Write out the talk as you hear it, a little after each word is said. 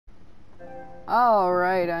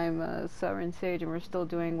Alright, I'm a Sovereign Sage and we're still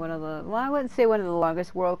doing one of the, well, I wouldn't say one of the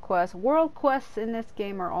longest world quests. World quests in this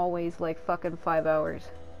game are always like fucking 5 hours.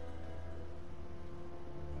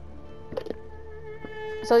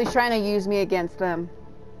 So he's trying to use me against them.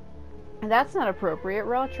 And that's not appropriate,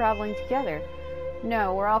 we're all traveling together.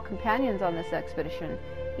 No, we're all companions on this expedition.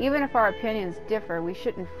 Even if our opinions differ, we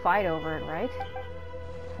shouldn't fight over it, right?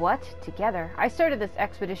 What? Together? I started this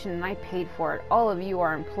expedition and I paid for it. All of you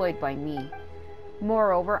are employed by me.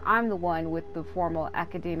 Moreover, I'm the one with the formal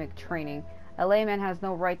academic training. A layman has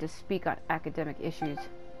no right to speak on academic issues.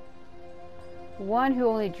 One who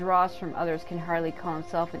only draws from others can hardly call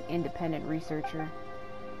himself an independent researcher.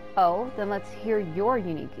 Oh, then let's hear your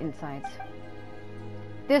unique insights.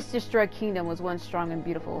 This destroyed kingdom was once strong and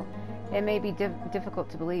beautiful. It may be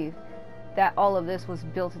difficult to believe that all of this was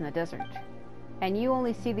built in the desert. And you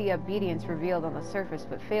only see the obedience revealed on the surface,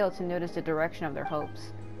 but fail to notice the direction of their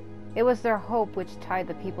hopes. It was their hope which tied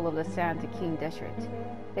the people of the sand to King Deshret.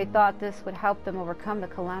 They thought this would help them overcome the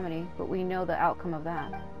calamity, but we know the outcome of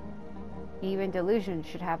that. Even delusion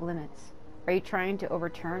should have limits. Are you trying to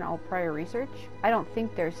overturn all prior research? I don't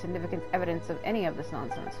think there's significant evidence of any of this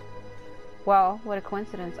nonsense. Well, what a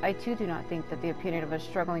coincidence. I too do not think that the opinion of a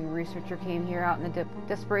struggling researcher came here out in the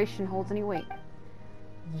desperation holds any weight.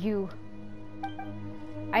 You...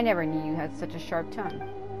 I never knew you had such a sharp tongue.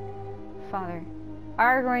 Father,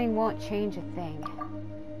 arguing won't change a thing.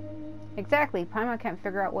 Exactly. Paimon can't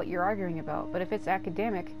figure out what you're arguing about, but if it's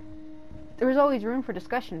academic, there's always room for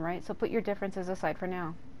discussion, right? So put your differences aside for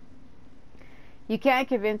now. You can't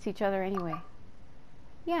convince each other anyway.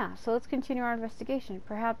 Yeah, so let's continue our investigation.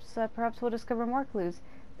 Perhaps we'll discover more clues.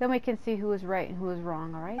 Then we can see who was right and who was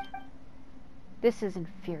wrong, alright? This is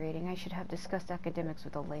infuriating. I should have discussed academics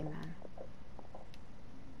with a layman.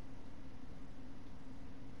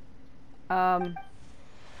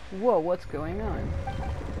 Whoa, what's going on?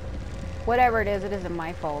 Whatever it isn't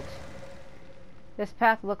my fault. This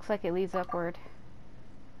path looks like it leads upward.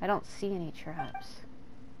 I don't see any traps.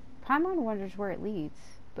 Paimon wonders where it leads,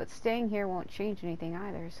 but staying here won't change anything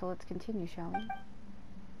either, so let's continue, shall we?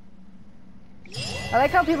 I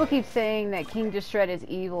like how people keep saying that King Deshret is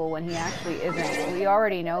evil when he actually isn't. We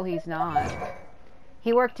already know he's not.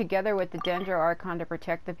 He worked together with the Dendro Archon to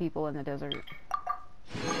protect the people in the desert.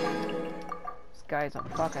 This guy's a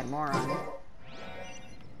fucking moron.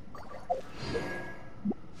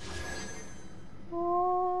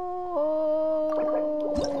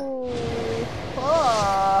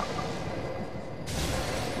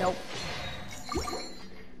 Nope.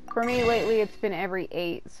 For me lately it's been every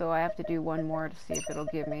 8, so I have to do one more to see if it'll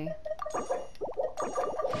give me.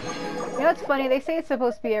 You know, it's funny, they say it's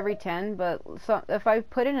supposed to be every 10, but if I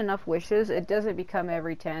put in enough wishes, it doesn't become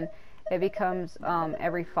every 10. It becomes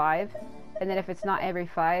every 5. And then if it's not every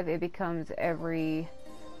 5, it becomes every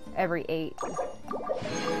 8.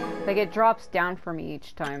 Like, it drops down for me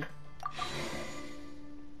each time.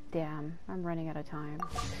 Damn, I'm running out of time.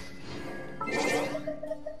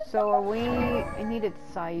 So are we... I needed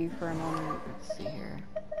Sayu for a moment. Let's see here.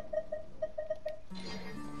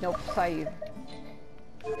 Nope, Sayu.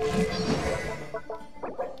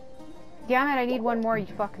 Damn it, I need one more, you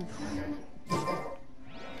fucking...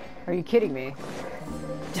 Are you kidding me?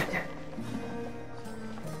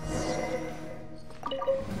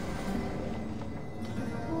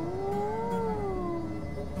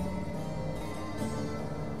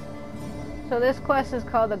 So this quest is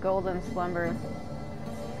called the Golden Slumber.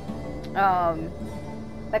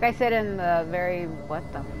 Like I said in the very... What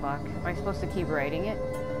the fuck? Am I supposed to keep writing it?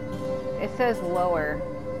 It says lower.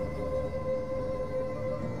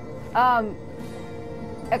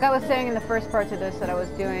 Like I was saying in the first parts of this that I was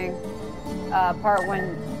doing, part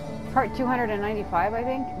 295, I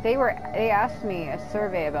think. They asked me a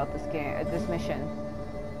survey about this game, this mission.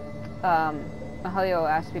 Mahalio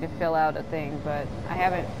asked me to fill out a thing, but I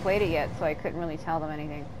haven't played it yet, so I couldn't really tell them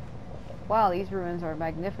anything. Wow, these ruins are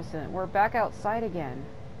magnificent. We're back outside again.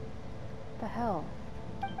 What the hell?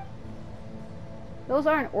 Those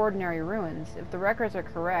aren't ordinary ruins. If the records are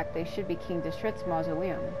correct, they should be King Deshret's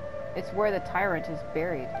Mausoleum. It's where the tyrant is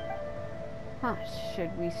buried. Huh,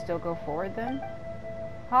 should we still go forward then?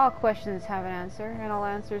 All questions have an answer, and all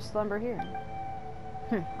answers slumber here.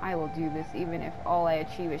 I will do this even if all I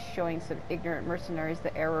achieve is showing some ignorant mercenaries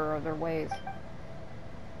the error of their ways.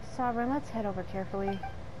 Sovereign, let's head over carefully.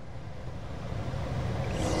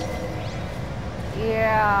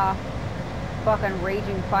 Yeah. Fucking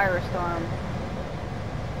raging firestorm.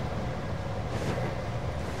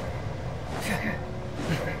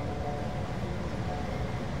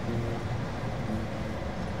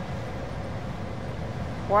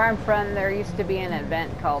 Where I'm from, there used to be an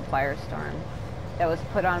event called Firestorm. that was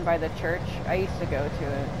put on by the church. I used to go to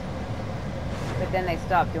it, but then they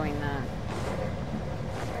stopped doing that.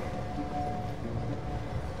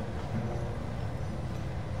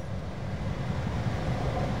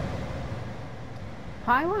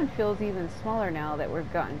 Paimon feels even smaller now that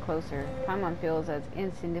we've gotten closer. Paimon feels as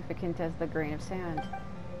insignificant as the grain of sand.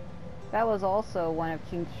 That was also one of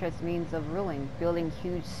King Deshret's means of ruling, building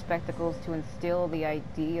huge spectacles to instill the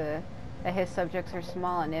idea that his subjects are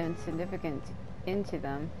small and insignificant into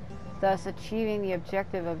them, thus achieving the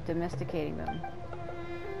objective of domesticating them.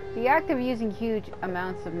 The act of using huge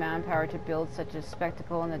amounts of manpower to build such a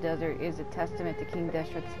spectacle in the desert is a testament to King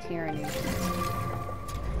Deshret's tyranny.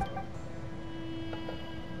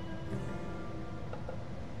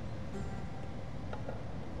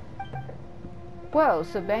 Whoa,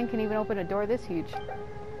 so Ben can even open a door this huge.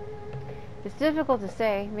 It's difficult to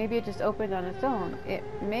say. Maybe it just opened on its own. It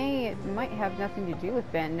might have nothing to do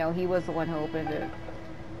with Ben. No, he was the one who opened it.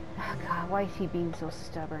 Oh God, why is he being so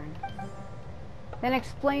stubborn? Then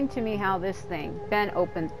explain to me how this thing, Ben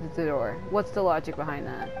opened the door. What's the logic behind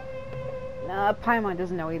that? Paimon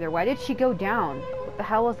doesn't know either. Why did she go down? What the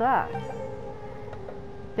hell was that?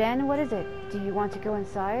 Ben, what is it? Do you want to go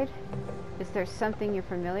inside? Is there something you're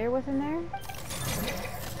familiar with in there?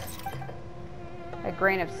 A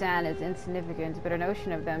grain of sand is insignificant, but an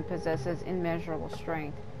ocean of them possesses immeasurable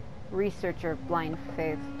strength. Researcher of blind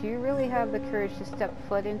faith, do you really have the courage to step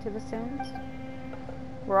foot into the sands?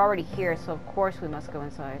 We're already here, so of course we must go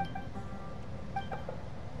inside.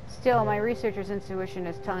 Still, my researcher's intuition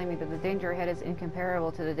is telling me that the danger ahead is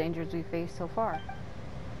incomparable to the dangers we've faced so far.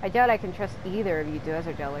 I doubt I can trust either of you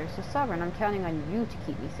desert dwellers, so Sovereign, I'm counting on you to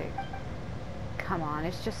keep me safe. Come on,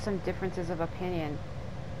 it's just some differences of opinion.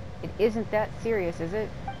 It isn't that serious, is it?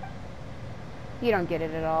 You don't get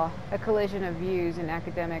it at all. A collision of views in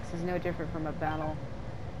academics is no different from a battle.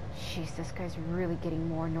 Jeez, this guy's really getting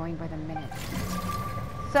more annoying by the minute.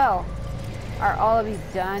 So, are all of you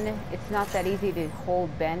done? It's not that easy to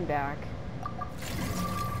hold Ben back.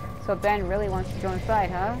 So Ben really wants to go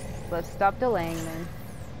inside, huh? Let's stop delaying then.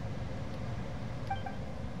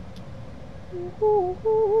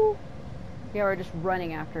 Yeah, we're just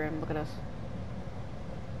running after him. Look at us.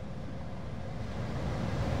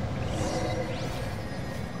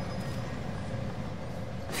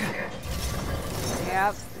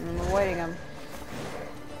 Yep, I'm avoiding him.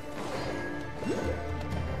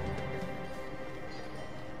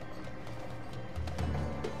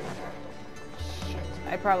 Shit,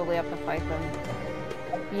 I probably have to fight them.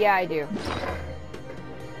 Yeah, I do.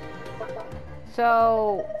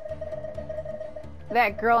 So,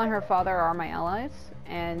 that girl and her father are my allies,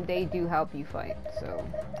 and they do help you fight, so.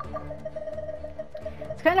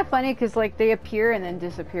 It's kind of funny because, like, they appear and then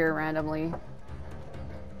disappear randomly.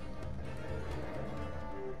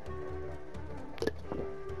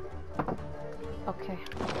 Okay.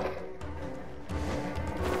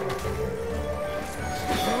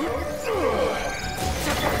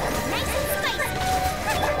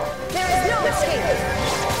 There is no escape!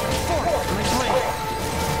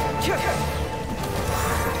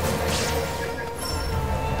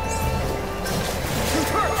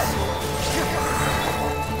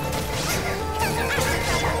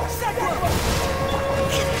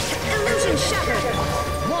 Illusion shattered!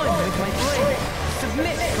 One with my blade!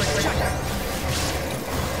 Submit for China!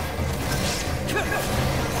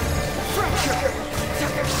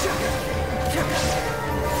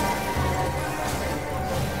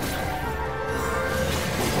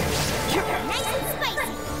 Nice and spicy!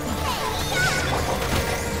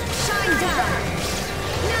 Shine down!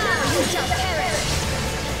 Now you shall perish!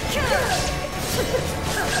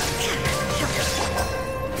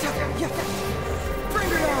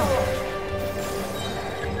 Bring it on!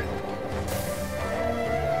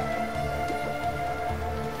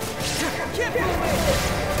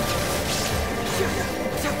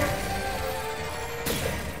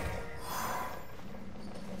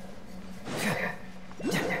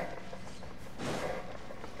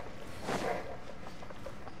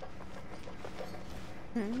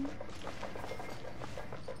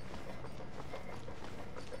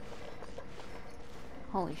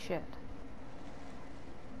 Holy shit.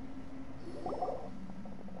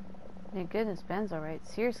 Thank goodness Ben's alright.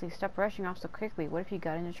 Seriously, stop rushing off so quickly. What if you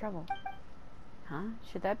got into trouble? Huh?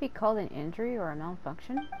 Should that be called an injury or a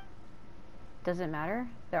malfunction? Doesn't matter.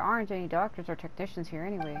 There aren't any doctors or technicians here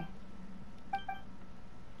anyway.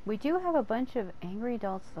 We do have a bunch of angry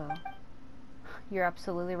adults though. You're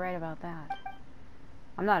absolutely right about that.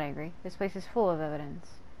 I'm not angry. This place is full of evidence.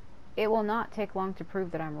 It will not take long to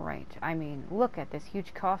prove that I'm right. I mean, look at this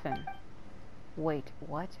huge coffin. Wait,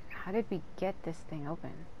 what? How did we get this thing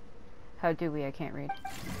open? How do we? I can't read.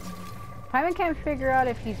 Paimon can't figure out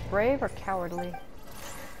if he's brave or cowardly.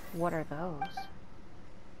 What are those?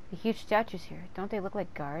 The huge statues here. Don't they look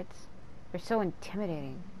like guards? They're so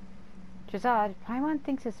intimidating. Jazad, Paimon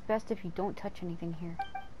thinks it's best if you don't touch anything here.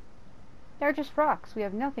 They're just rocks. We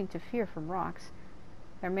have nothing to fear from rocks.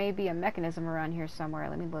 There may be a mechanism around here somewhere.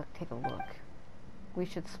 Let me take a look. We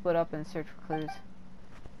should split up and search for clues.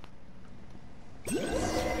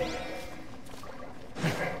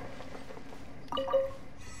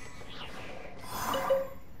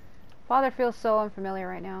 Father feels so unfamiliar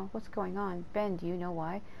right now. What's going on? Ben, do you know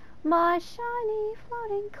why? My shiny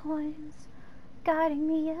floating coins, guiding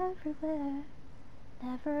me everywhere.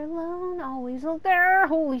 Never alone, always there.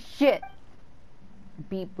 Holy shit!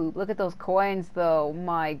 Beep boop. Look at those coins though.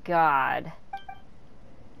 My god.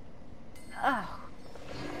 Ugh.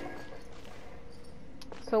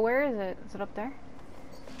 So where is it? Is it up there?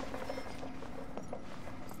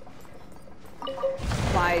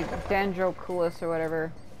 My Dendroculus or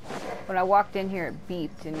whatever. When I walked in here it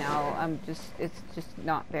beeped and now it's just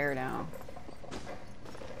not there now.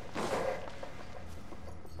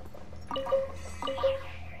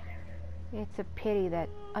 It's a pity that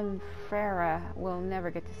Farah will never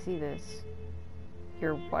get to see this.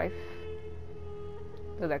 Your wife?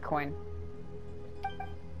 Look at that coin.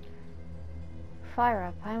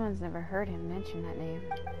 Farah, Paimon's never heard him mention that name.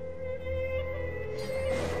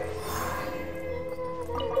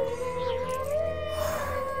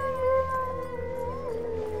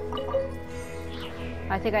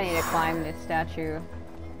 I think I need to climb this statue.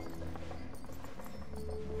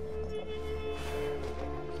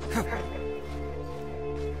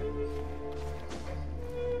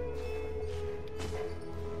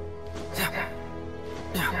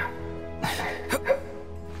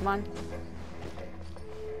 Come on.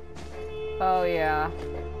 Oh yeah.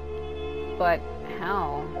 But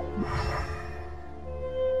how?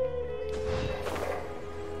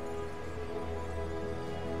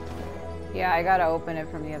 Yeah, I gotta open it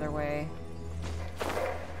from the other way.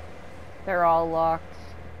 They're all locked.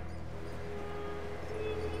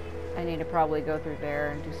 I need to probably go through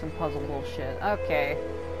there and do some puzzle bullshit. Okay.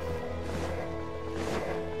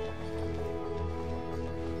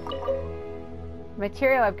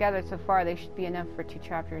 Material I've gathered so far, they should be enough for 2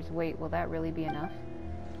 chapters. Wait, will that really be enough?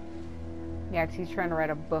 Yeah, 'cause he's trying to write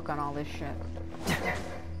a book on all this shit.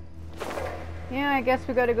 Yeah, I guess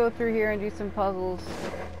we gotta go through here and do some puzzles.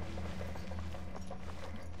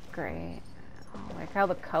 Great. Oh, like how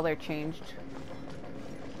the color changed.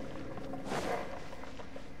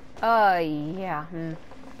 Yeah.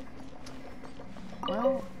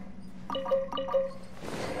 Well.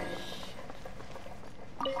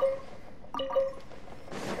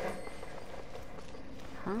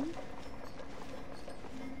 Huh?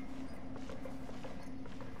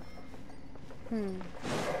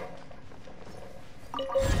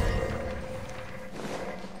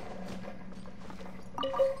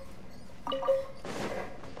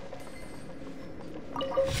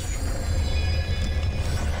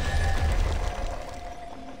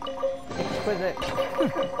 Exquisite.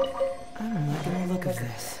 I'm liking the look of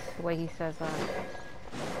this. The way he says that.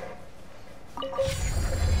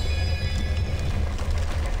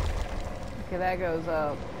 Okay, that goes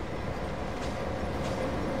up.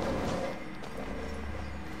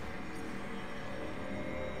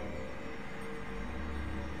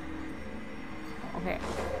 Okay.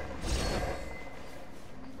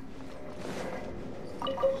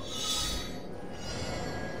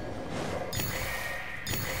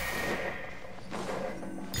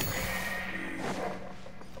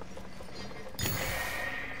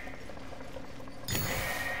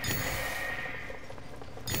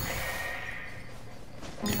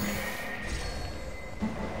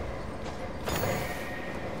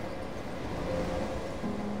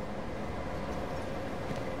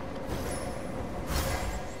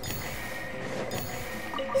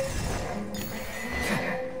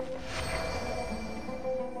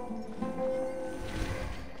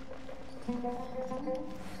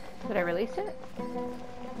 Did I release it?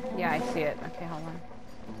 Yeah, I see it. Okay, hold on.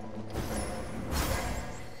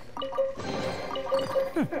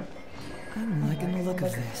 I'm liking the look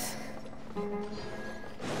of this.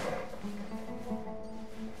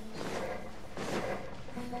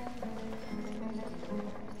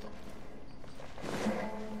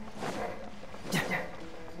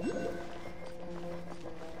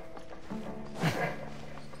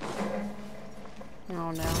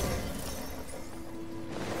 Oh no.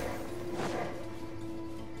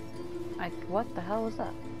 What the hell was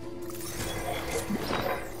that?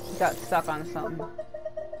 Got stuck on something.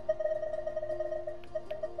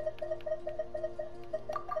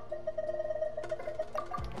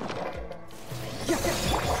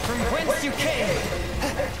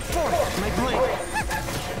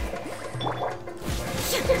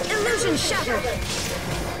 Shattered!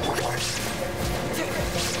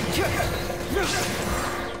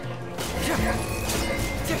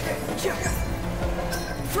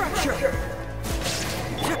 Fracture!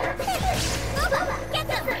 Get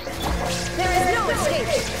them! There is no escape!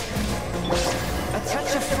 A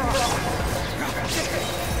touch of frost!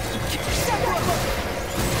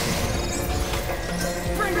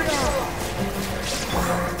 Bring it on!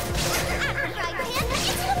 Right hand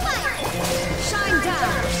into the fire! Shine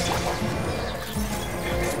down!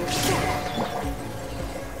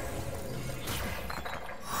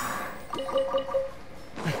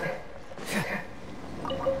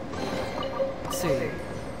 See,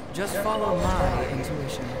 just follow my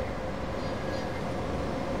intuition.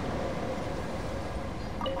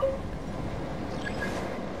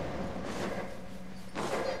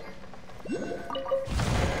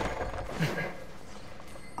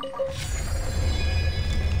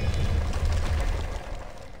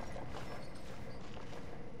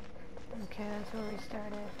 Okay, that's where we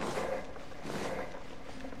started.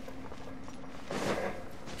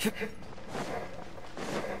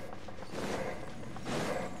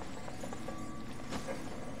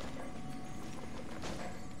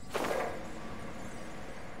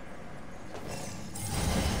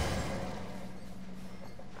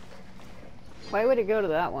 Why would it go to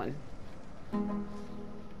that one? The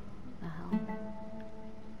hell?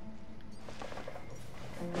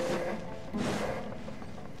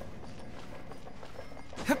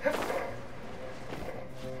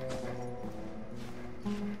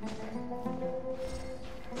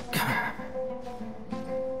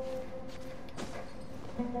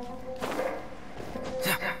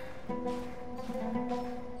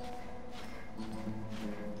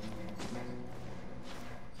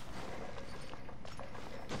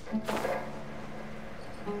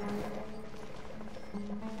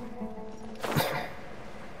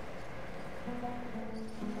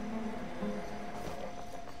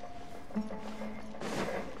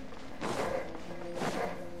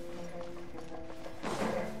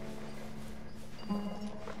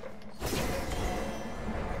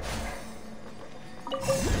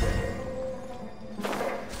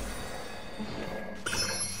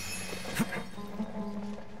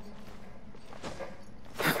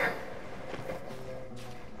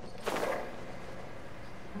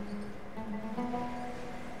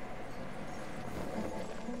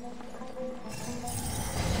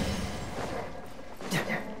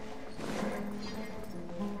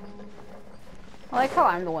 I like how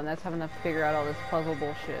I'm the one that's having to figure out all this puzzle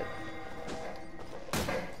bullshit.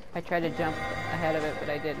 I tried to jump ahead of it, but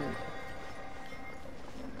I didn't.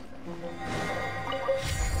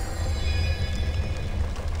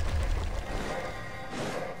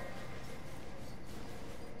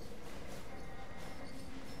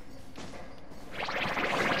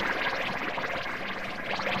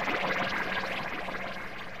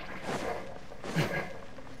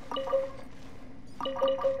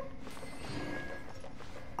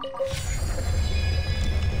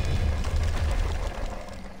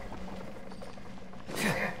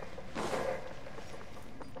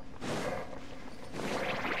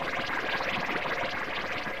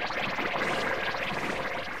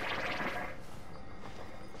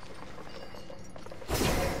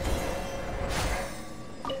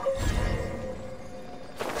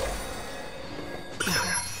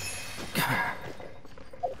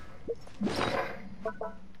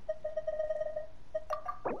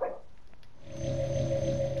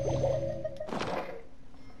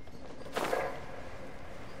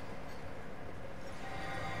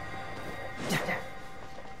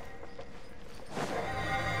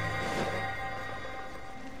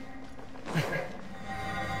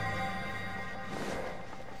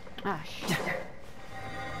 Ah, shit.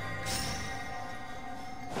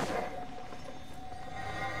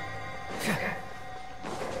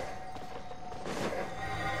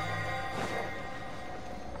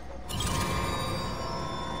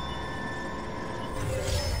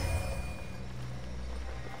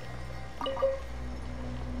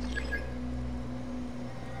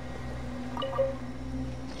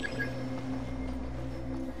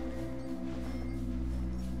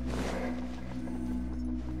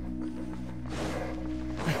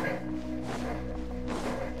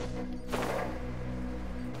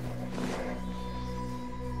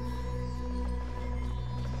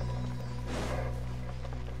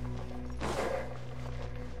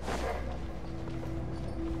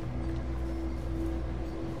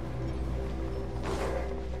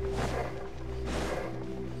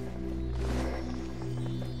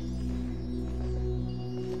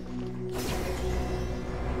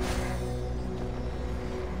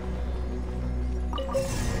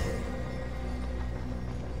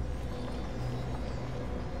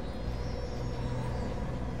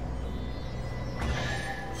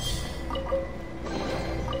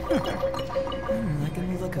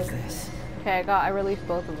 of this. Okay, I released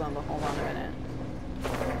both of them, but hold on a minute.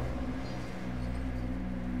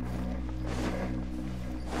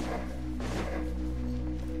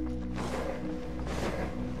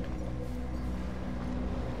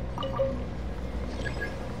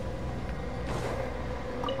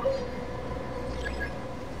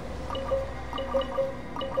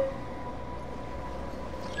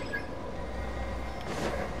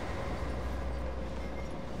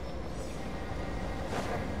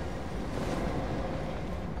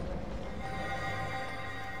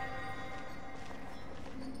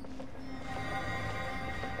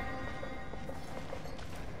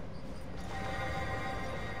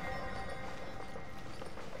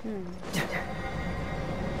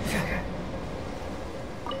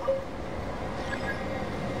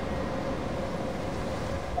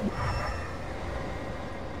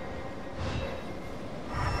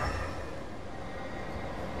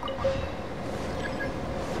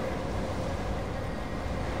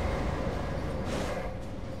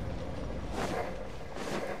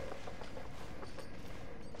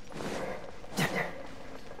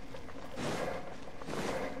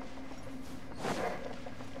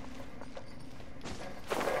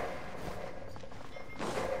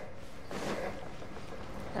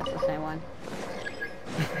 That's the same one.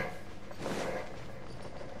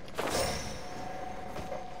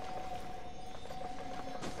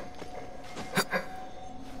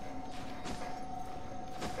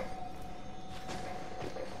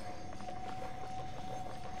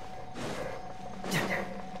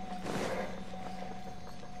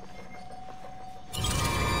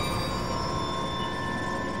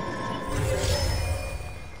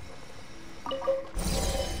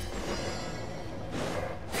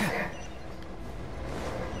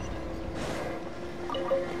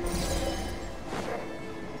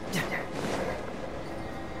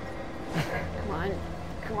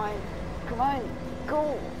 Come on,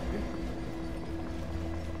 go!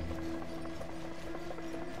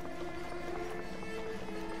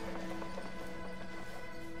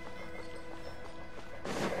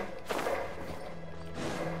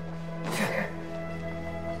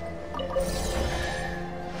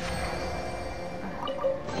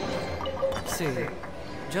 See,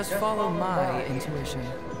 just follow my intuition.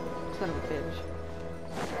 Son of a bitch.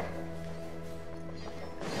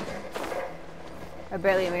 I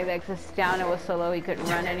barely made that because the stamina was so low he couldn't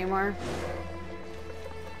run anymore.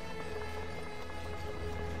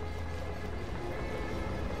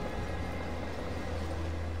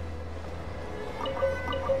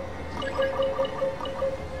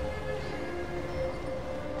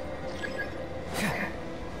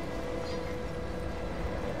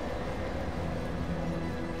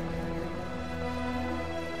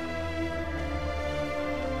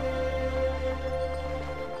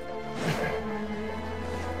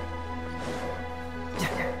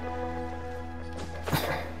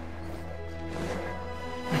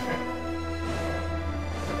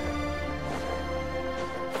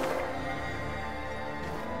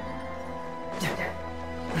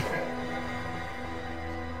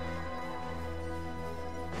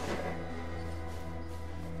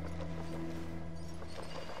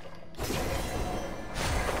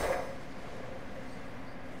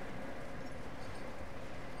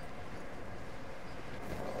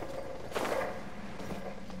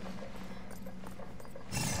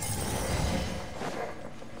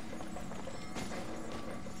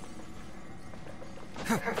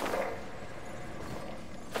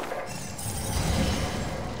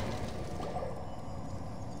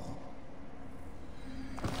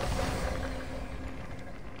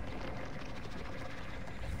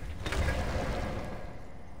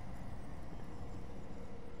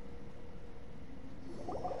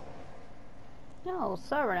 No,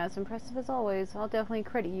 Sovereign, as impressive as always. I'll definitely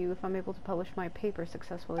credit you if I'm able to publish my paper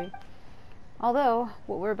successfully. Although,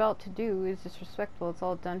 what we're about to do is disrespectful, it's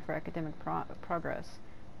all done for academic progress.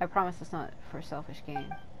 I promise it's not for selfish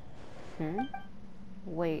gain.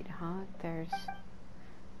 Wait, huh?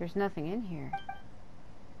 There's nothing in here.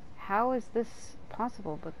 How is this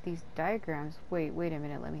possible? But these diagrams... Wait a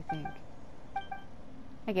minute, let me think.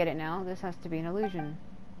 I get it now. This has to be an illusion.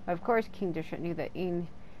 Of course King Deshret knew that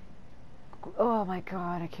oh my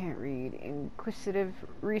god, I can't read. Inquisitive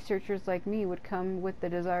researchers like me would come with the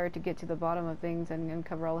desire to get to the bottom of things and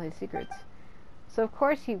uncover all his secrets. So of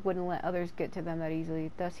course he wouldn't let others get to them that easily.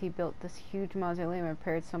 Thus he built this huge mausoleum and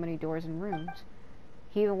prepared so many doors and rooms.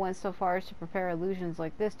 He even went so far as to prepare illusions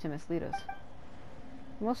like this to mislead us.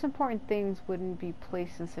 The most important things wouldn't be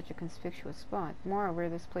placed in such a conspicuous spot. Moreover,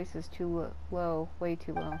 this place is too low, way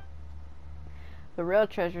too low. The real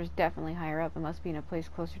treasure is definitely higher up. It must be in a place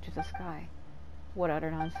closer to the sky. What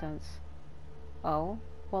utter nonsense. Oh?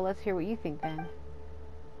 Well, let's hear what you think then.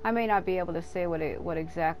 I may not be able to say what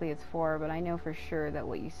exactly it's for, but I know for sure that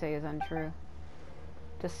what you say is untrue.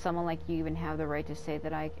 Does someone like you even have the right to say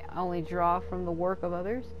that I only draw from the work of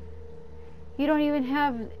others? You don't even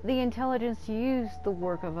have the intelligence to use the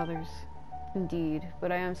work of others. Indeed,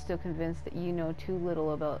 but I am still convinced that you know too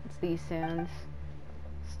little about these sands.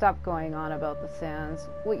 Stop going on about the sands.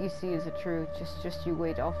 What you see is the truth. Just you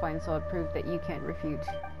wait. I'll find solid proof that you can't refute.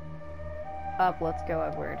 Up, let's go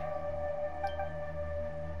upward.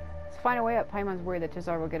 Let's find a way up. Paimon's worried that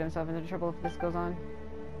Tazar will get himself into trouble if this goes on.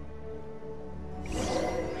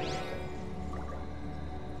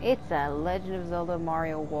 It's a Legend of Zelda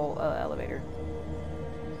Mario wall elevator.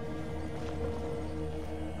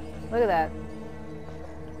 Look at that.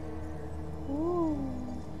 Ooh.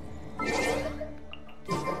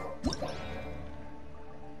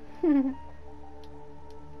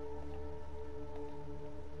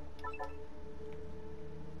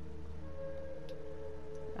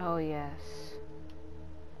 Oh yes.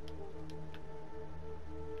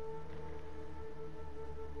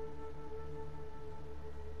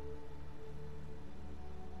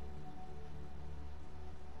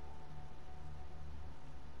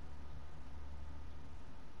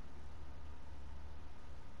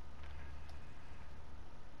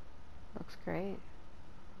 Looks great.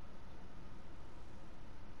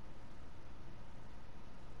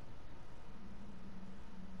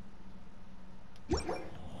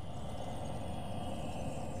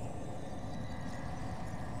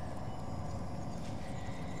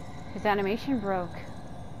 His animation broke.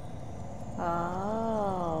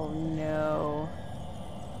 Oh no.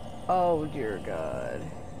 Oh dear God.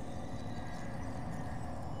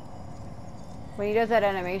 When he does that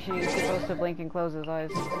animation, he's supposed to blink and close his eyes.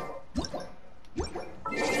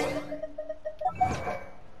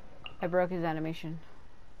 I broke his animation.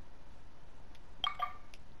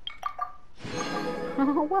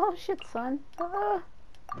 Oh well, shit, son.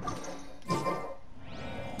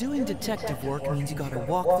 Doing detective work means you gotta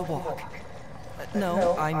walk the walk.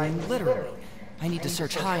 No, I mean literally. I need to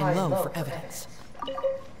search high and low for evidence.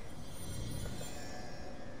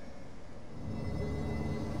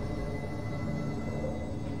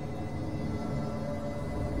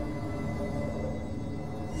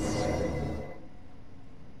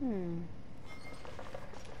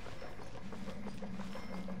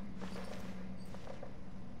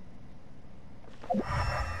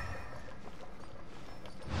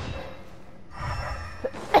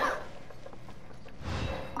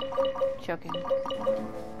 Choking.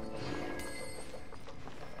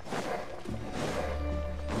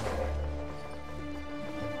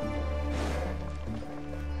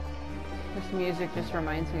 This music just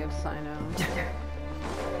reminds me of Sino.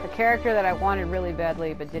 The character that I wanted really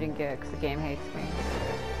badly but didn't get because the game hates me.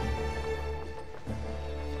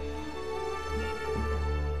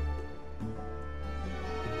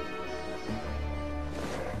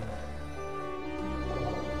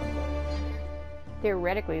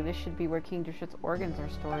 Theoretically, this should be where King Deshret's organs are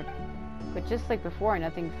stored. But just like before,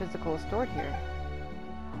 nothing physical is stored here.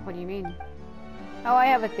 What do you mean? Oh, I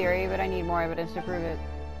have a theory, but I need more evidence to prove it.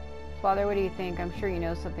 Father, what do you think? I'm sure you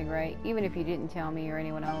know something, right? Even if you didn't tell me or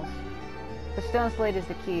anyone else. The stone slate is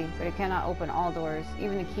the key, but it cannot open all doors.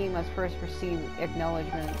 Even the key must first receive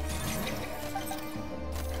acknowledgement.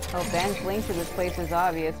 Oh, Ben's link to this place is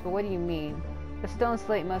obvious, but what do you mean? The stone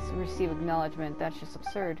slate must receive acknowledgement. That's just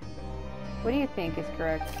absurd. What do you think is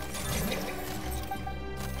correct?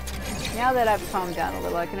 Now that I've calmed down a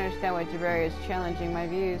little, I can understand why Jabari is challenging my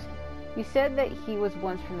views. You said that he was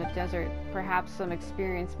once from the desert. Perhaps some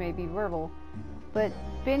experience may be verbal, but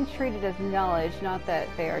been treated as knowledge, not that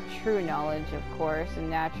they are true knowledge, of course, and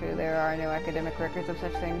naturally there are no academic records of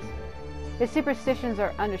such things. His superstitions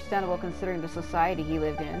are understandable considering the society he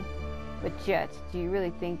lived in. But Jet, do you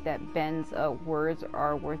really think that Ben's words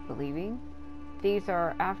are worth believing? These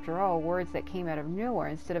are, after all, words that came out of nowhere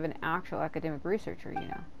instead of an actual academic researcher, you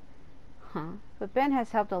know. Huh? But Ben has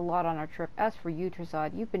helped a lot on our trip. As for you,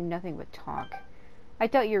 Trazad, you've been nothing but talk. I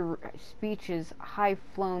doubt your speeches,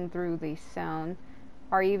 high-flown through the sound,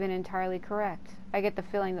 are even entirely correct. I get the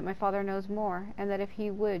feeling that my father knows more, and that if he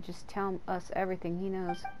would just tell us everything he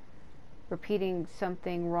knows. Repeating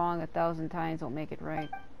something wrong 1,000 times won't make it right.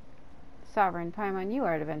 Sovereign, Paimon, you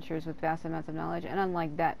are adventurers with vast amounts of knowledge, and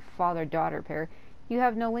unlike that father-daughter pair, you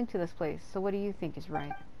have no link to this place, so what do you think is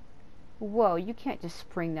right? Whoa, you can't just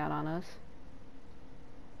spring that on us.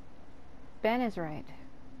 Ben is right.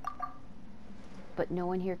 But no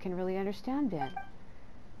one here can really understand Ben.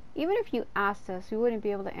 Even if you asked us, we wouldn't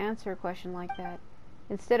be able to answer a question like that.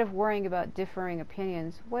 Instead of worrying about differing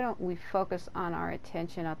opinions, why don't we focus on our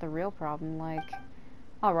attention at the real problem, like...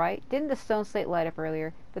 Alright, didn't the stone slate light up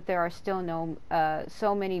earlier, but there are still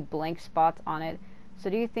so many blank spots on it, so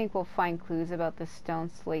do you think we'll find clues about the stone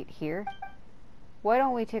slate here? Why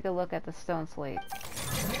don't we take a look at the stone slate?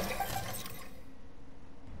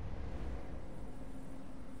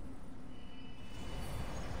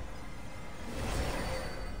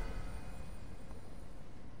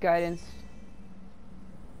 Guidance.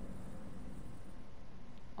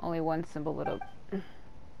 Only one symbol lit up.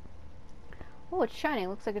 Oh, it's shining.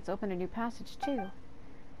 Looks like it's opened a new passage too.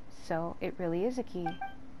 So it really is a key.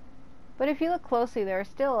 But if you look closely, there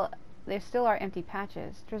still are empty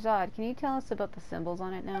patches. Deshret, can you tell us about the symbols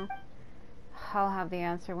on it now? I'll have the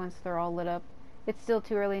answer once they're all lit up. It's still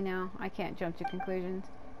too early now. I can't jump to conclusions.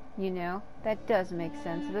 You know, that does make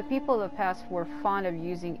sense. The people of the past were fond of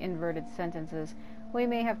using inverted sentences. We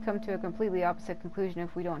may have come to a completely opposite conclusion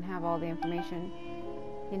if we don't have all the information.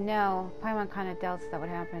 You know, Paimon kinda doubts that would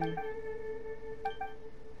happen.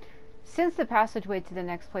 Since the passageway to the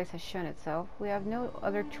next place has shown itself, we have no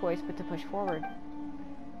other choice but to push forward.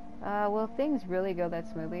 Will things really go that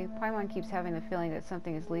smoothly? Paimon keeps having the feeling that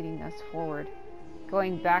something is leading us forward.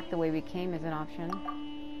 Going back the way we came is an option.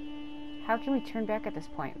 How can we turn back at this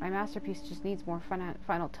point? My masterpiece just needs more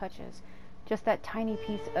final touches. Just that tiny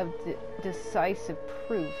piece of decisive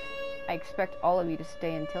proof. I expect all of you to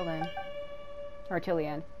stay until then. Or till the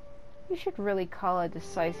end. You should really call a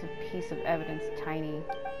decisive piece of evidence tiny.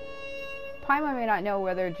 Paimon may not know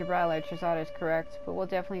whether Deshret or Deshret is correct, but we'll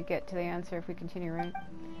definitely get to the answer if we continue, right?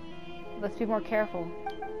 Let's be more careful.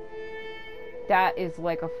 That is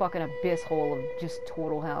like a fucking abyss hole of just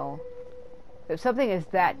total hell. If something is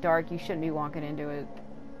that dark, you shouldn't be walking into it.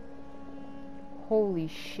 Holy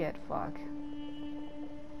shit, fuck.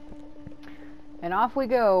 And off we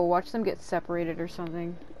go. Watch them get separated or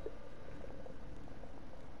something.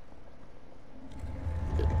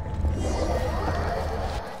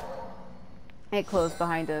 It closed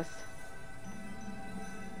behind us.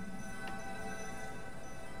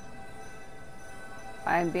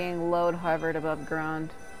 I'm being load hovered above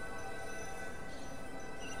ground.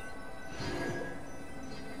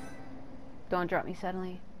 Don't drop me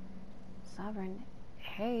suddenly. Sovereign,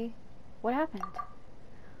 hey, what happened?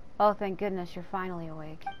 Oh, thank goodness you're finally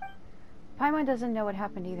awake. Paimon doesn't know what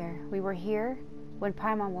happened either. We were here when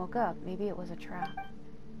Paimon woke up. Maybe it was a trap.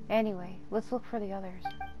 Anyway, let's look for the others.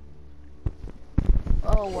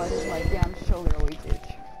 Oh, what is my damn shoulder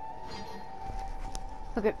weightage?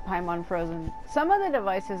 Look at Paimon frozen. Some of the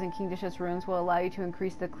devices in King Deshret's rooms will allow you to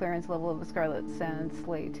increase the clearance level of the Scarlet Sand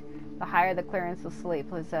Slate. The higher the clearance the slate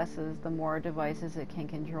possesses, the more devices it can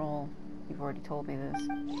control. You've already told me this.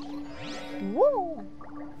 Woo!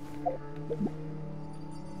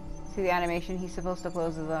 See the animation? He's supposed to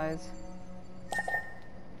close his eyes.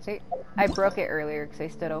 See? I broke it earlier because they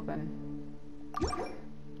stood open.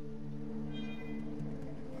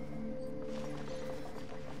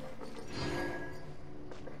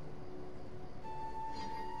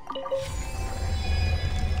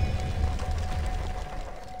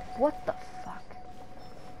 What the fuck?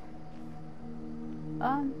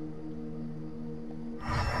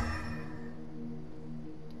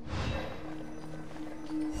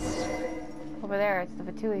 Over there, it's the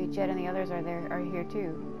Fatui. Jet and the others are here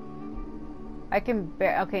too. I can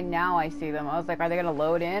okay, now I see them. I was like, are they gonna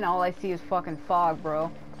load in? All I see is fucking fog,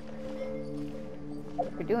 bro.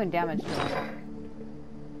 You're doing damage to them.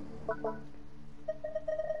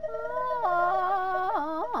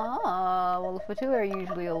 Well, the Fatui are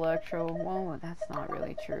usually electro. Well, that's not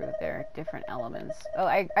really true. They're different elements. Oh,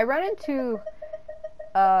 I run into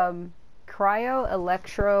cryo,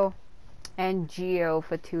 electro, and geo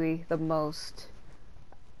Fatui the most.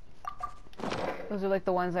 Those are like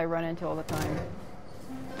the ones I run into all the time.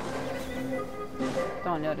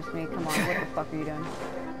 Don't notice me. Come on, what the fuck are you doing?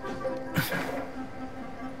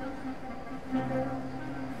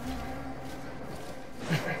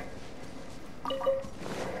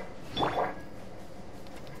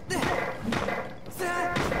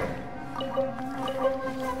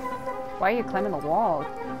 Why are you climbing the wall?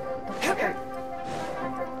 What the fuck are...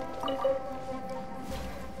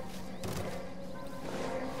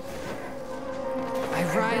 I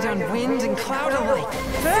ride on wind and cloud alike.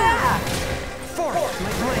 Forth,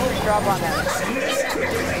 my blade. Drop on that.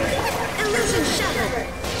 Illusion shattered.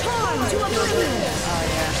 Torn to oblivion. Oh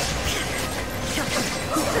yeah.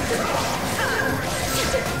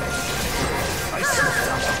 I slipped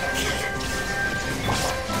up.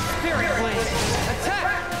 Spirit blade. Attack.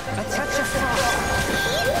 A touch of frost.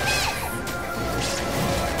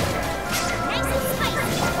 Nice and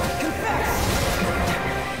spicy. Confess.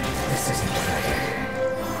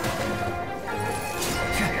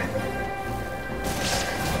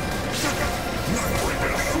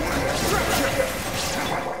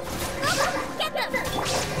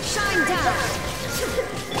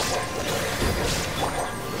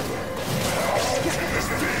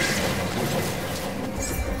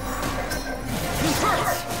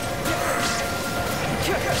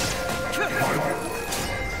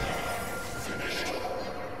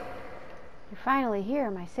 finally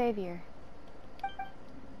here, my savior.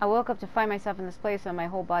 I woke up to find myself in this place and my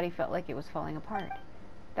whole body felt like it was falling apart.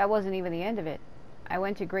 That wasn't even the end of it. I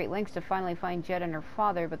went to great lengths to finally find Jet and her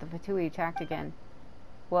father, but the Fatui attacked again.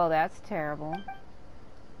 Well, that's terrible.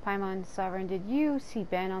 Paimon, Sovereign, did you see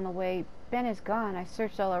Ben on the way? Ben is gone. I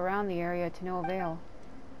searched all around the area to no avail.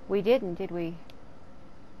 We didn't, did we?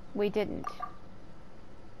 We didn't.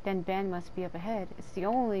 Then Ben must be up ahead. It's the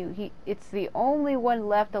only one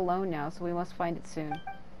left alone now, so we must find it soon.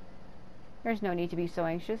 There's no need to be so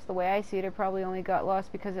anxious. The way I see it, it probably only got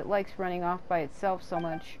lost because it likes running off by itself so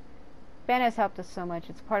much. Ben has helped us so much.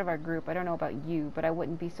 It's part of our group. I don't know about you, but I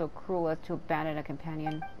wouldn't be so cruel as to abandon a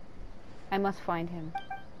companion. I must find him.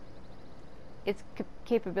 Its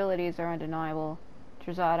capabilities are undeniable.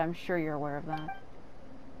 Trazad, I'm sure you're aware of that.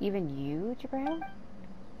 Even you, Jabrail?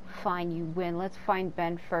 Fine, you win. Let's find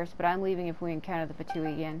Ben first, but I'm leaving if we encounter the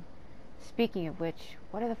Fatui again. Speaking of which,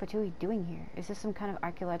 what are the Fatui doing here? Is this some kind of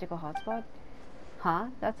archaeological hotspot? Huh?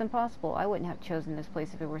 That's impossible. I wouldn't have chosen this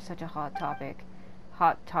place if it were such a hot topic.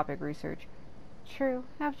 Hot topic research. True.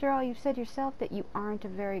 After all, you've said yourself that you aren't a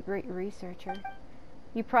very great researcher.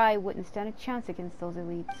 You probably wouldn't stand a chance against those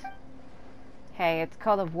elites. Hey, it's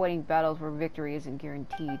called avoiding battles where victory isn't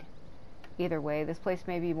guaranteed. Either way, this place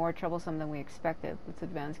may be more troublesome than we expected. Let's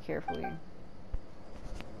advance carefully.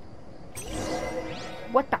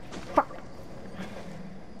 What the fuck?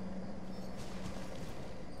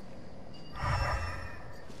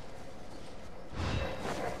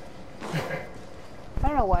 I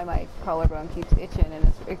don't know why my collarbone keeps itching, and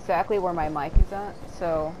it's exactly where my mic is at,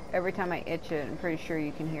 so every time I itch it, I'm pretty sure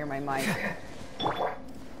you can hear my mic.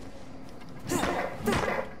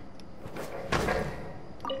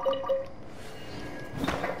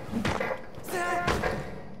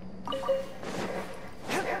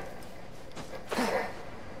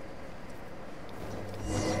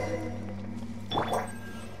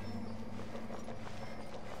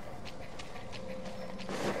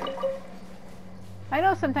 I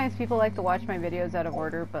know sometimes people like to watch my videos out of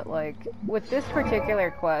order, but like, with this particular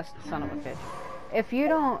quest, son of a bitch, if you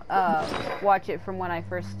don't watch it from when I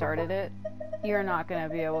first started it, you're not going to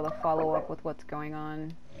be able to follow up with what's going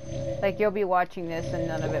on. Like, you'll be watching this and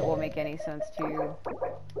none of it will make any sense to you.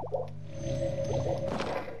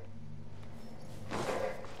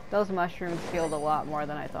 Those mushrooms healed a lot more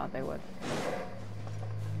than I thought they would.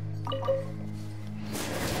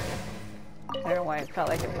 I don't know why it felt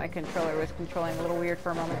like my controller was controlling a little weird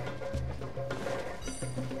for a moment.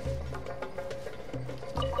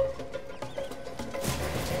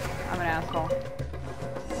 I'm an asshole.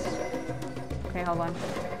 Okay, hold on.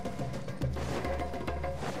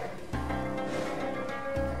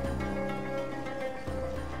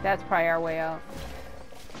 That's probably our way out.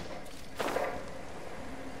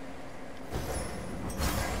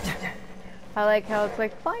 I like how it's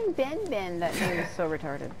like, find Ben. That name is so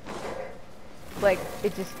retarded. Like,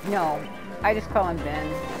 it just, no. I just call him Ben.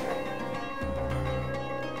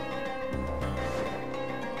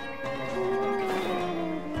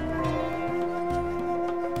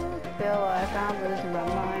 Feel like I'm losing my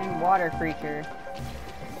mind. Water creature.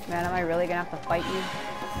 Man, am I really gonna have to fight you?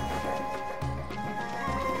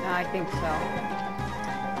 No, I think so.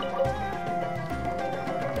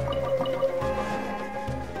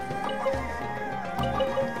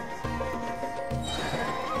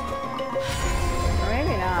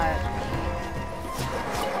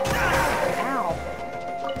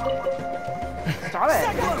 Stop it!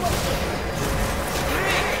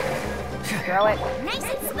 Throw it. Nice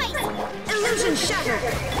and spicy. Illusion shattered.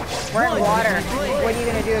 We're in water. What are you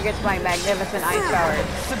gonna do against my magnificent ice powers?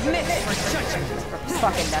 Submit for judgment.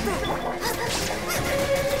 Fucking nothing.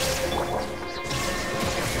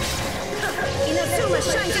 Inazuma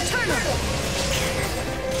shines eternal.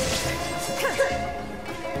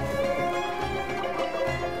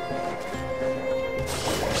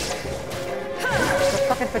 The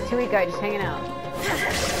fucking Fatui guy just hanging out.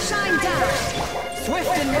 Shine down. Swift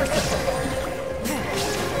and merciful.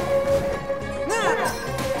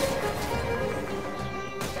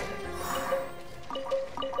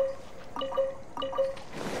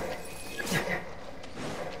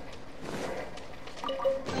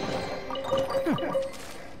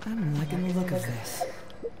 I'm liking the look of this.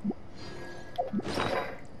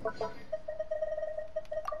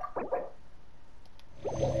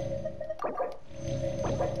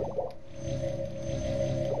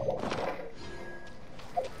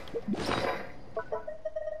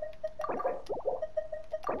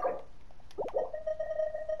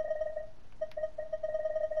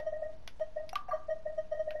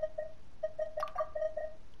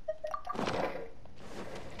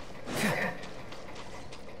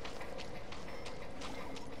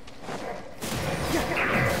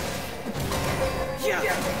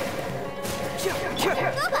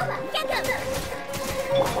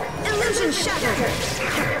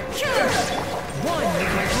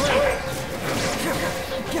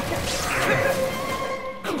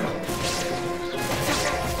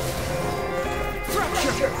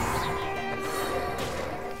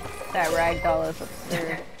 $100 is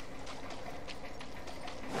absurd.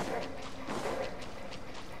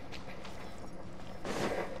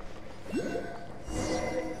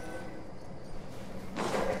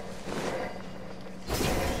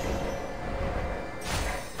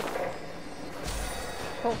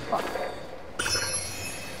 Oh fuck.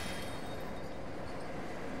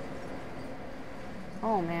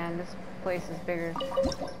 Oh man, this place is bigger.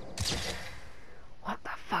 What the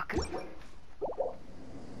fuck?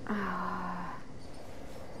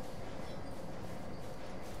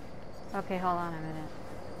 Okay, hold on a minute.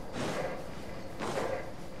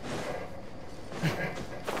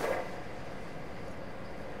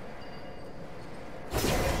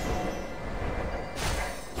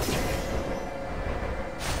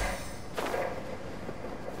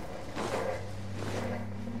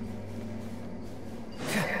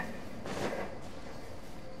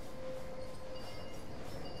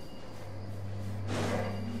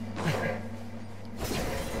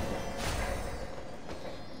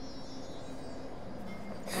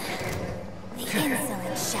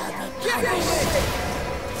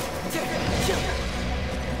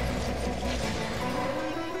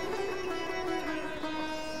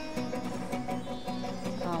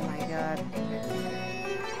 Oh my god.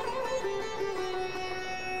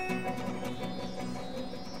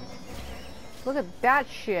 Look at that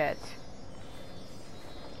shit.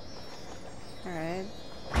 Alright.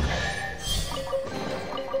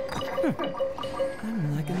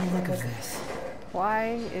 I'm liking the look of this.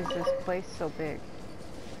 Why is this place so big?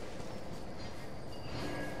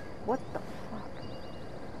 What the fuck?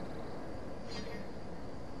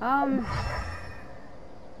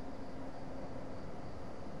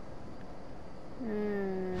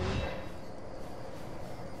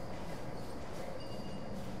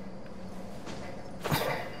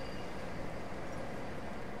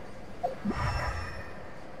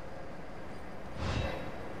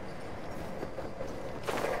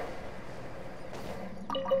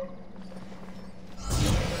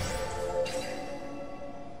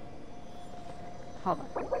 Hold on.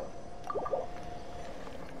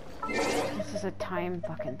 This is a time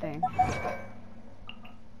fucking thing.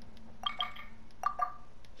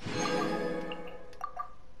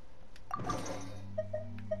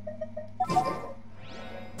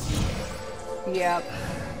 Yep.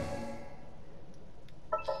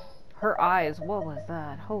 Her eyes, what was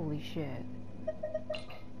that? Holy shit.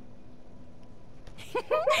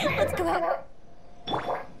 Let's go out.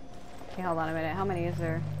 Okay, hold on a minute. How many is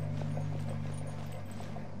there?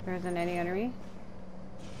 There isn't any under me?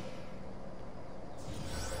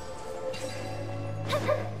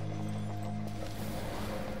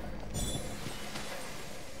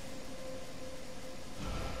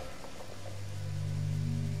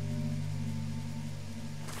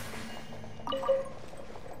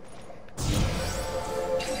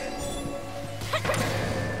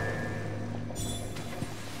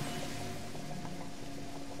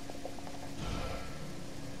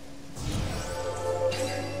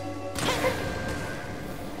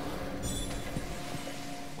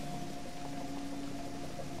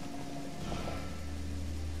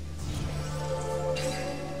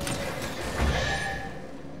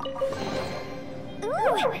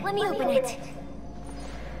 Let me open it.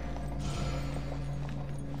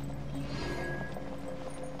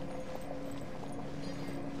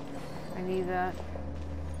 I need that.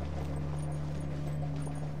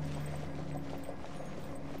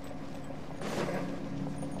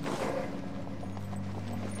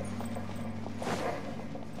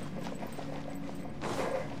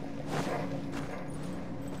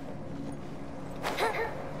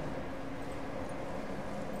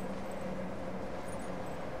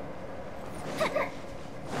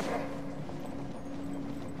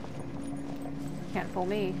 Can't fool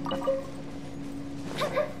me. I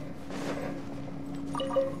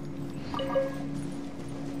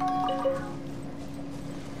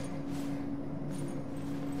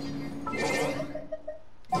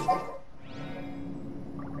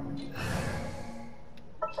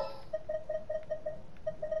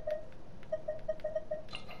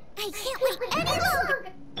can't wait any longer.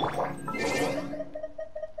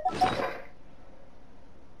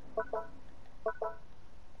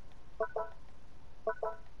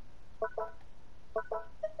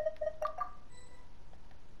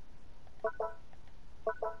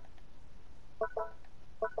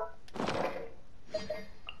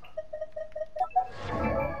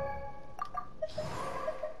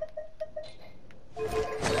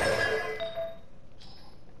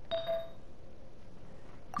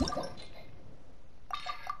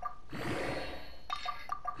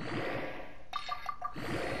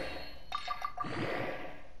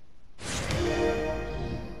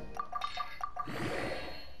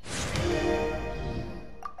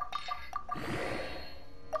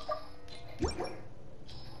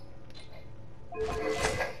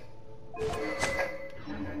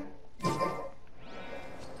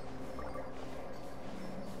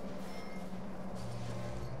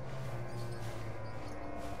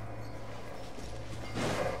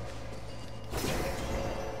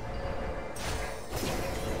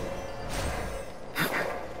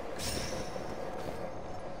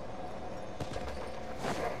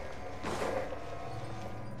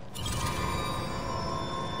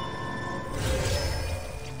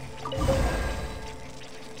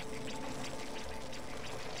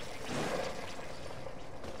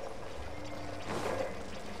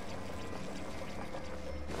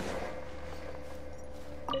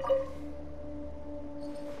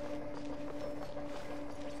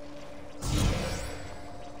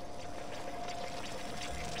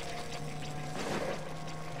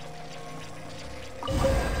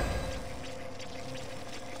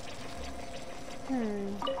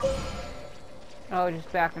 Oh,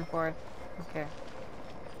 just back and forth. Okay.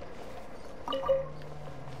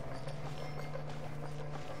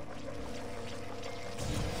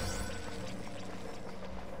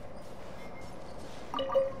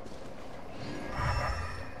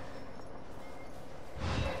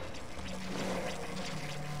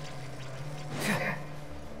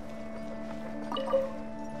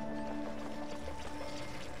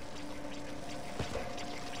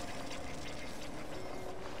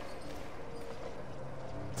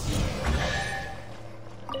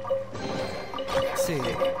 See,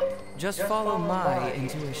 just follow my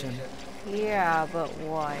intuition. Yeah, but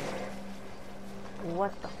why?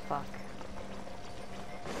 What the fuck?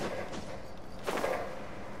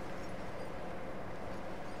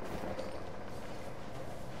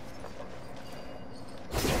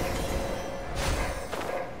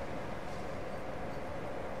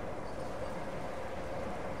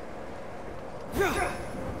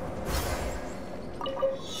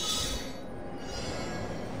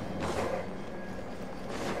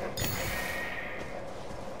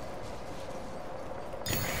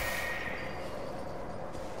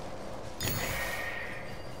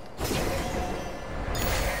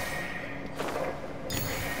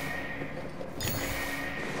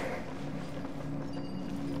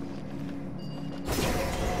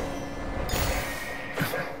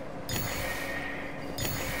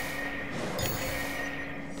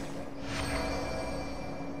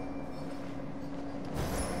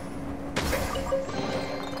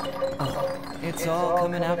 It's all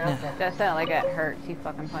coming out now. That sounded like it hurt. He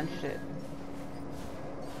fucking punched it.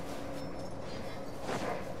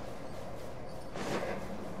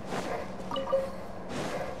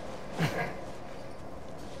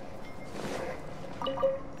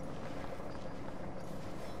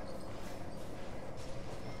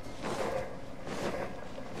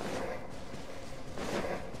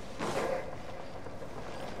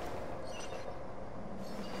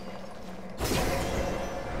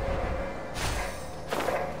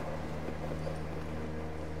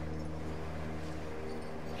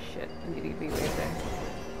 Shit, I need to be right there.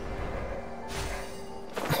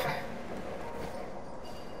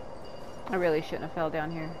 I really shouldn't have fell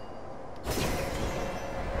down here.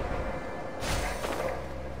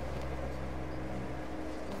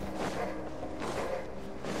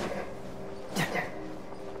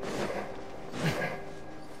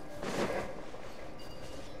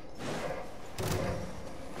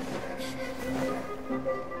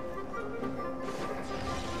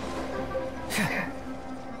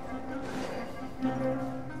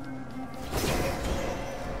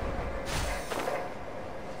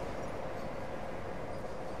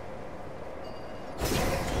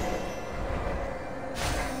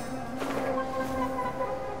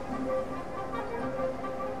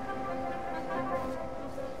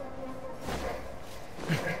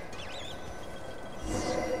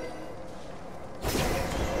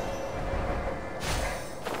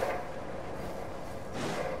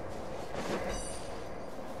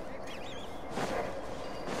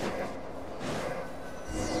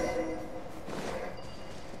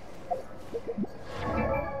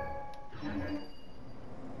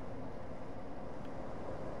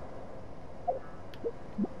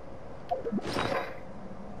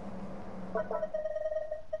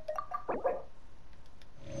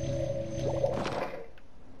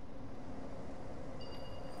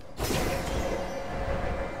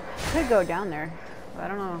 Could go down there, but I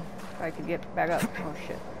don't know if I could get back up. Oh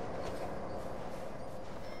shit.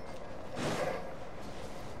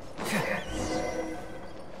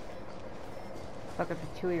 Fuck, if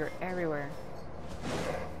the two of you are everywhere.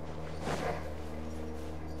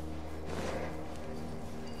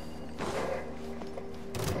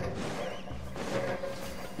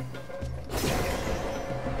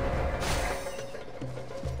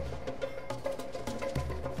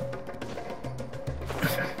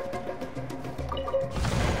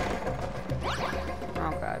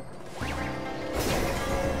 Oh god.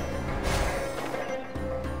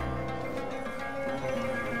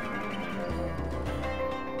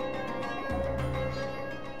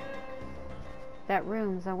 That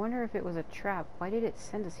rooms, I wonder if it was a trap. Why did it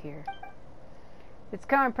send us here? It's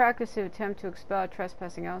common practice to attempt to expel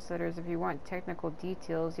trespassing outsiders. If you want technical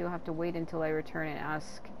details, you'll have to wait until I return and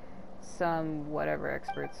ask some whatever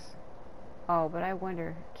experts. Oh, but I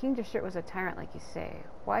wonder, King Deshret was a tyrant like you say.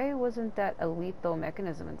 Why wasn't that a lethal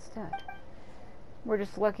mechanism instead? We're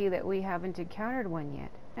just lucky that we haven't encountered one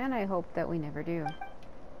yet, and I hope that we never do.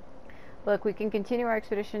 Look, we can continue our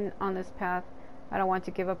expedition on this path. I don't want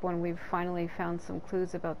to give up when we've finally found some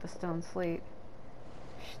clues about the stone slate.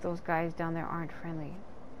 Those guys down there aren't friendly.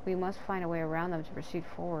 We must find a way around them to proceed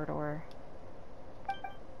forward, or...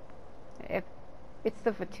 If it's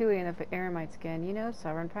the Fatui and the Eremite skin, you know,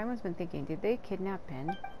 Sovereign Prima's been thinking, did they kidnap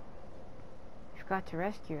Ben? We've got to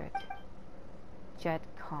rescue it. Jet,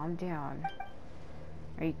 calm down.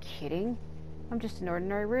 Are you kidding? I'm just an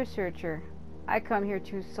ordinary researcher. I come here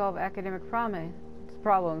to solve academic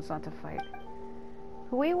problems, not to fight.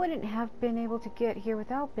 We wouldn't have been able to get here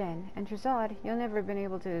without Ben. And Trizad, you'll never have been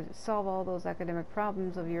able to solve all those academic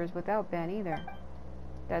problems of yours without Ben either.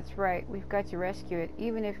 That's right, we've got to rescue it,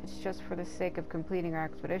 even if it's just for the sake of completing our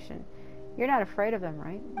expedition. You're not afraid of them,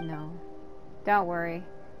 right? No. Don't worry.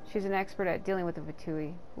 She's an expert at dealing with the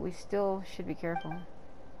Fatui, but we still should be careful.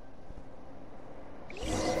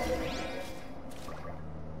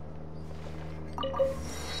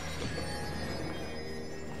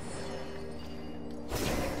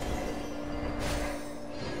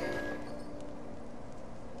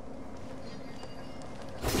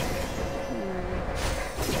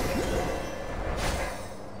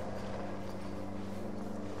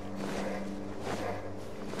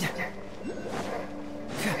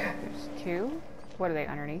 What are they,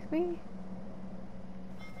 underneath me?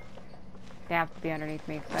 They have to be underneath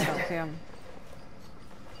me because I don't see them.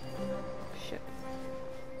 Shit.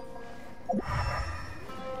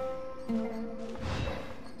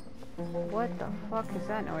 What the fuck is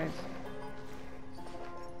that noise?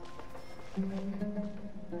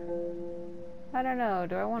 I don't know.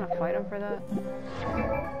 Do I want to fight them for that?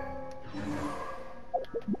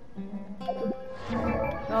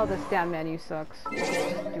 Oh, this damn menu sucks. Just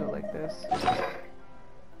do it like this.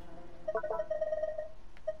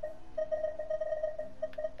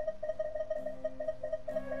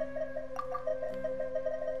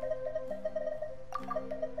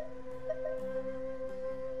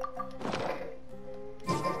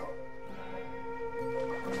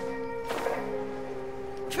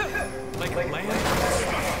 Like land?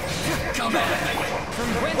 Come at me! From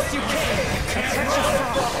whence you came! Catch a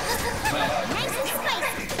frog! Nice and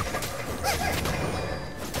spicy.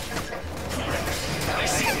 I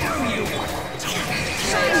see through you!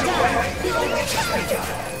 Shine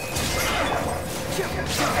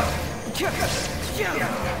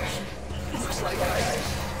down. Looks like I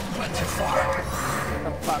went too far.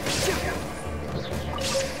 The fuck?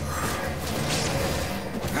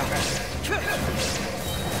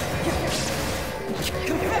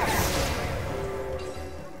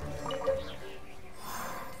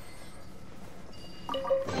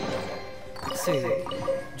 See,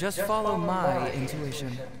 just follow my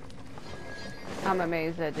intuition. I'm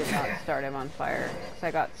amazed that did not start him on fire, because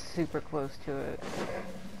I got super close to it.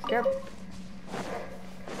 Yep.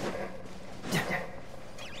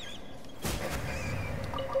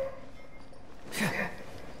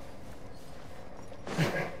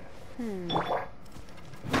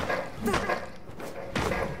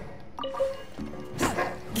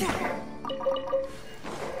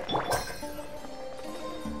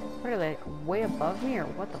 What are they, like, way above me, or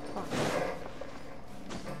what the fuck?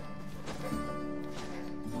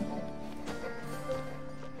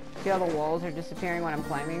 See how the walls are disappearing when I'm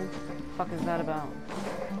climbing? What the fuck is that about?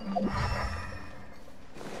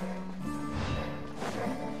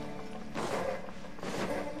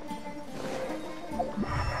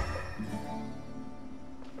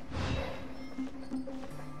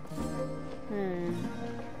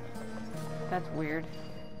 That's weird.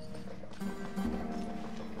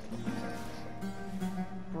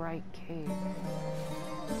 Bright cave.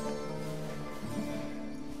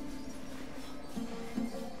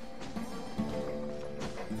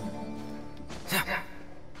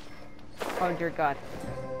 Oh dear God.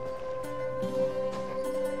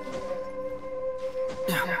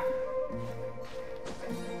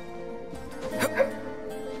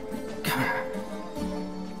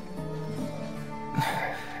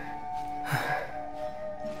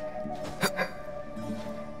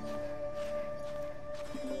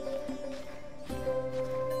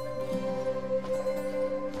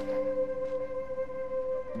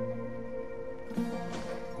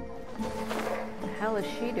 What the hell is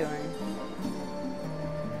she doing?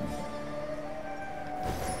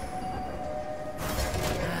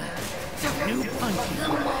 New punch.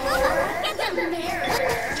 Get them there.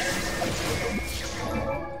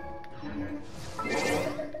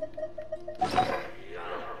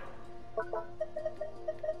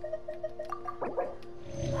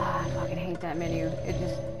 I fucking hate that menu.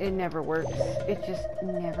 It never works. It just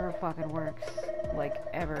never fucking works. Like,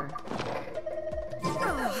 ever.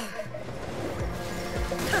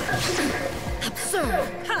 Absurd.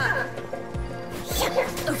 Ha.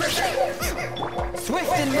 Over here.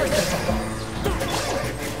 Swift and merciful.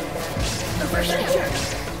 Over here.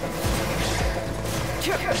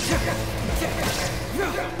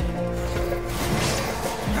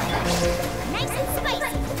 Nice and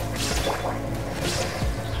spicy.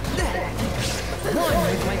 One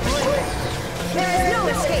with my blade. There is no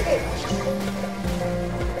escape.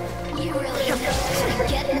 You really know how to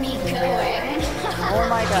get me going. Oh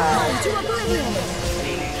my god. To oblivion.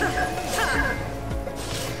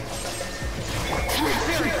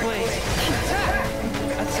 Spirit blade. Attack.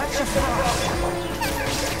 A touch of frost.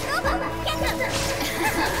 Get them.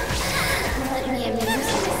 Let me amuse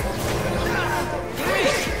myself.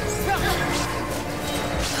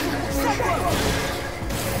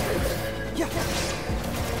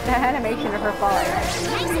 The animation of her falling.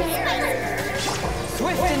 Nice and spicy.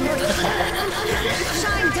 Swift and merciful.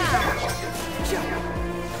 Shine down.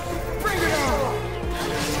 Bring it on.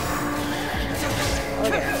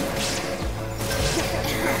 Okay.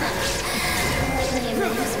 Let me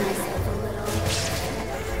amuse myself a little.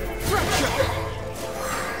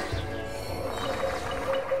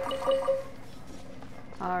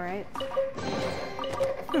 Alright.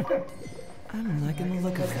 I'm liking the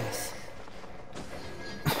look of this.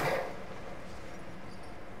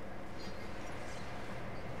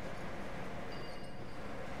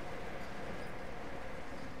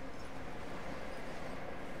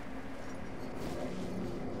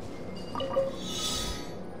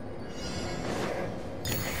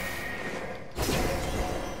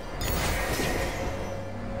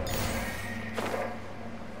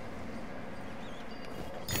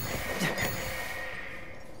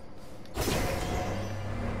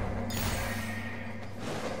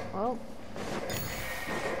 Well.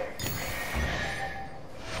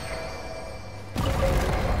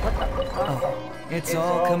 What the fuck? Oh, it's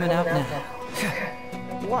all coming out now.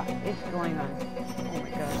 What is going on? Oh my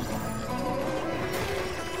god.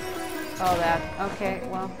 Oh, that. Okay,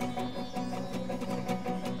 well.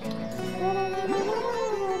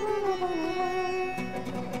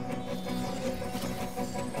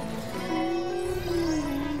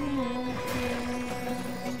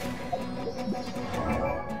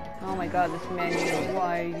 Oh my god, this menu.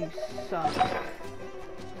 Why you suck.